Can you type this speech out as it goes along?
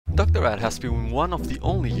Dr. Red has been one of the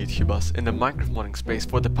only YouTubers in the Minecraft modding space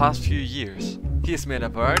for the past few years. He has made a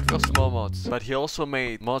variety of small mods, but he also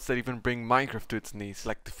made mods that even bring Minecraft to its knees,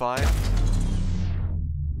 like the Fire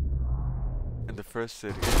and the First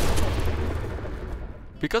City.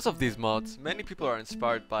 Because of these mods, many people are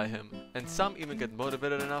inspired by him, and some even get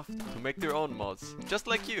motivated enough to make their own mods, just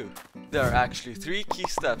like you. There are actually 3 key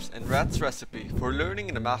steps in Red's recipe for learning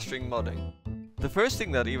and mastering modding. The first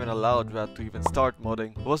thing that even allowed Red to even start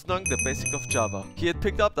modding was knowing the basic of Java. He had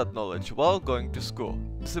picked up that knowledge while going to school.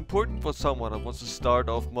 It's important for someone that wants to start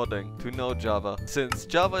off modding to know Java, since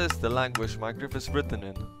Java is the language Minecraft is written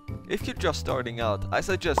in. If you're just starting out, I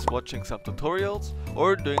suggest watching some tutorials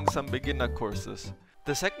or doing some beginner courses.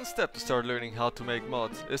 The second step to start learning how to make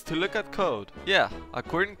mods is to look at code. Yeah,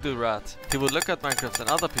 according to Rat, he would look at Minecraft and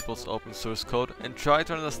other people's open source code and try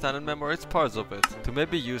to understand and memorize parts of it, to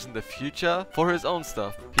maybe use in the future for his own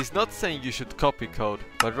stuff. He's not saying you should copy code,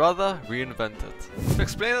 but rather reinvent it. To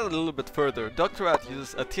explain it a little bit further, Dr. Rat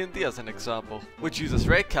uses a TNT as an example, which uses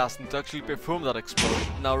raycasting to actually perform that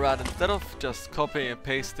explosion. Now Rat, instead of just copying and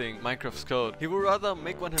pasting Minecraft's code, he would rather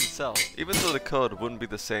make one himself. Even though the code wouldn't be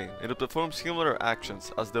the same, it would perform similar actions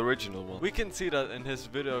as the original one. We can see that in his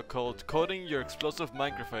video called Coding Your Explosive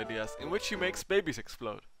Minecraft Ideas, in which he makes babies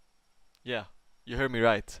explode. Yeah, you heard me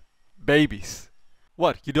right. Babies.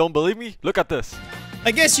 What, you don't believe me? Look at this.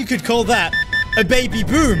 I guess you could call that a baby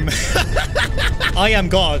boom. I am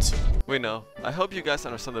God. We know. I hope you guys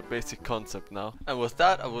understand the basic concept now. And with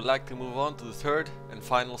that, I would like to move on to the third and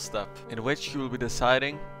final step, in which you will be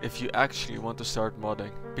deciding if you actually want to start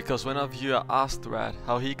modding. Because one of you asked Rad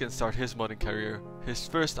how he can start his modding career, his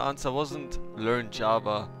first answer wasn't learn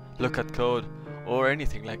Java, look at code, or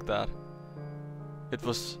anything like that. It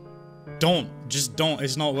was just don't,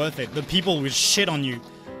 it's not worth it. The people will shit on you.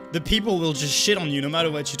 The people will just shit on you no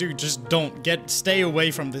matter what you do. Just don't. Stay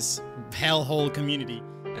away from this hellhole community.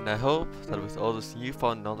 And I hope that with all this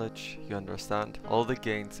newfound knowledge, you understand all the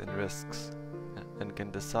gains and risks and can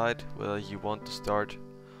decide whether you want to start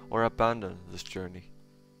or abandon this journey.